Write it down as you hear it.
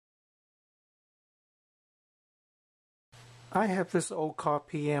I have this old car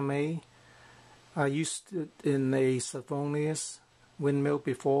PMA. I used it in a Savonius windmill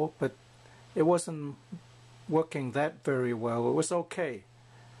before, but it wasn't working that very well. It was okay.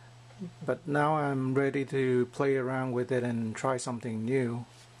 But now I'm ready to play around with it and try something new.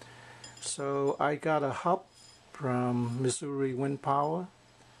 So I got a hub from Missouri Wind Power,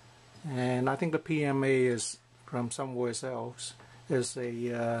 and I think the PMA is from somewhere else. It's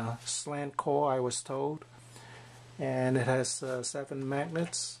a slant core, I was told, and it has 7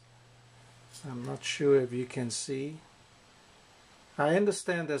 magnets. I'm not sure if you can see. I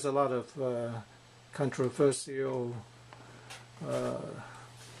understand there's a lot of controversial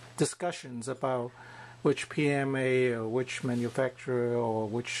discussions about which PMA or which manufacturer or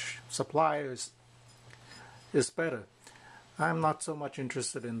which supplier is better. I'm not so much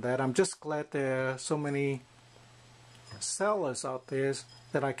interested in that. I'm just glad there are so many sellers out there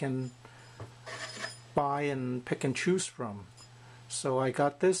that I can buy and pick and choose from. So I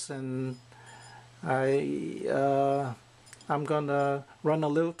got this, and I'm gonna run a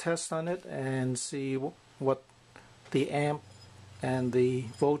little test on it and see what the amp and the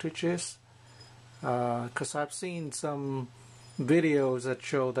voltage is, because I've seen some videos that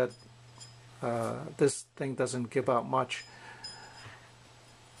show that this thing doesn't give out much.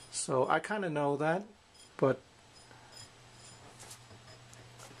 So I kind of know that, but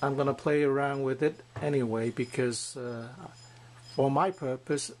I'm gonna play around with it anyway, because for my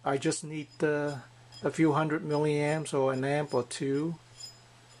purpose I just need a few hundred milliamps or an amp or two.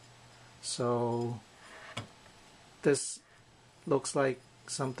 So this looks like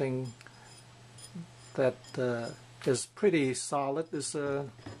something that is pretty solid. It's a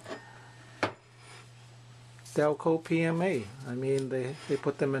Delco PMA. I mean, they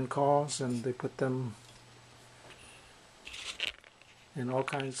put them in cars, and they put them in all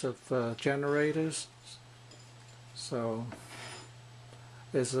kinds of generators. So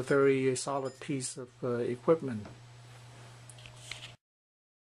it's a very solid piece of equipment.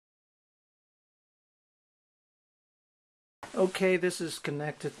 Okay, this is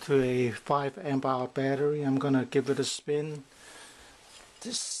connected to a 5 amp hour battery. I'm gonna give it a spin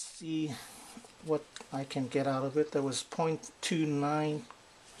to see what I can get out of it. There was 0.29,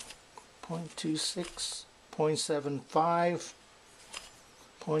 0.26, 0.75,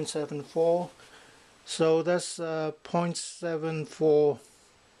 0.74. So that's 0.74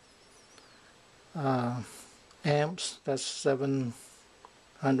 amps. That's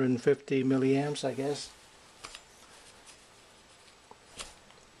 750 milliamps, I guess.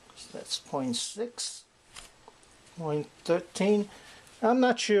 That's 0.6, 0.13. I'm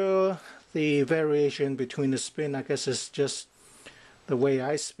not sure the variation between the spin. I guess it's just the way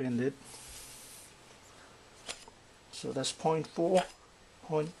I spin it. So that's 0.4,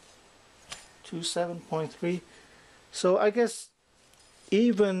 0.27, 0.3. So I guess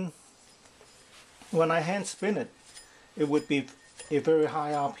even when I hand spin it, it would be a very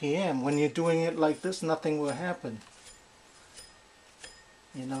high RPM. When you're doing it like this, nothing will happen.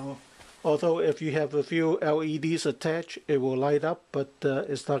 You know, although if you have a few LEDs attached, it will light up, but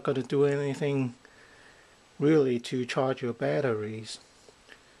it's not going to do anything really to charge your batteries.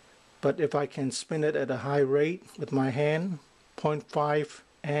 But if I can spin it at a high rate with my hand, 0.5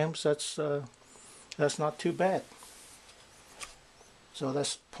 amps, that's not too bad. So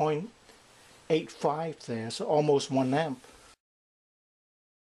that's 0.85 there, so almost 1 amp.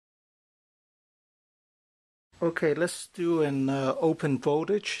 Okay, let's do an open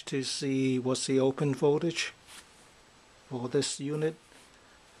voltage to see what's the open voltage for this unit.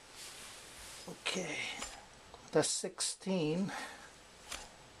 Okay, that's 16,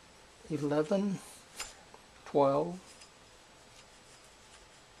 11, 12,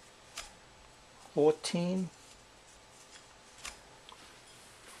 14.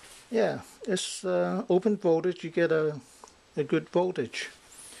 Yeah, it's open voltage. You get a good voltage.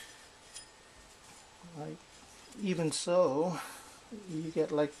 Like, even so, you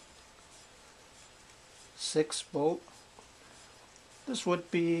get like 6 volt. This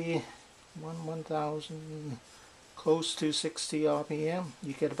would be 1000, close to 60 RPM.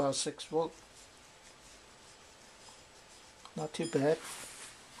 You get about 6 volt. Not too bad.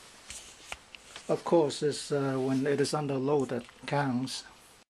 Of course, it's when it is under load that counts.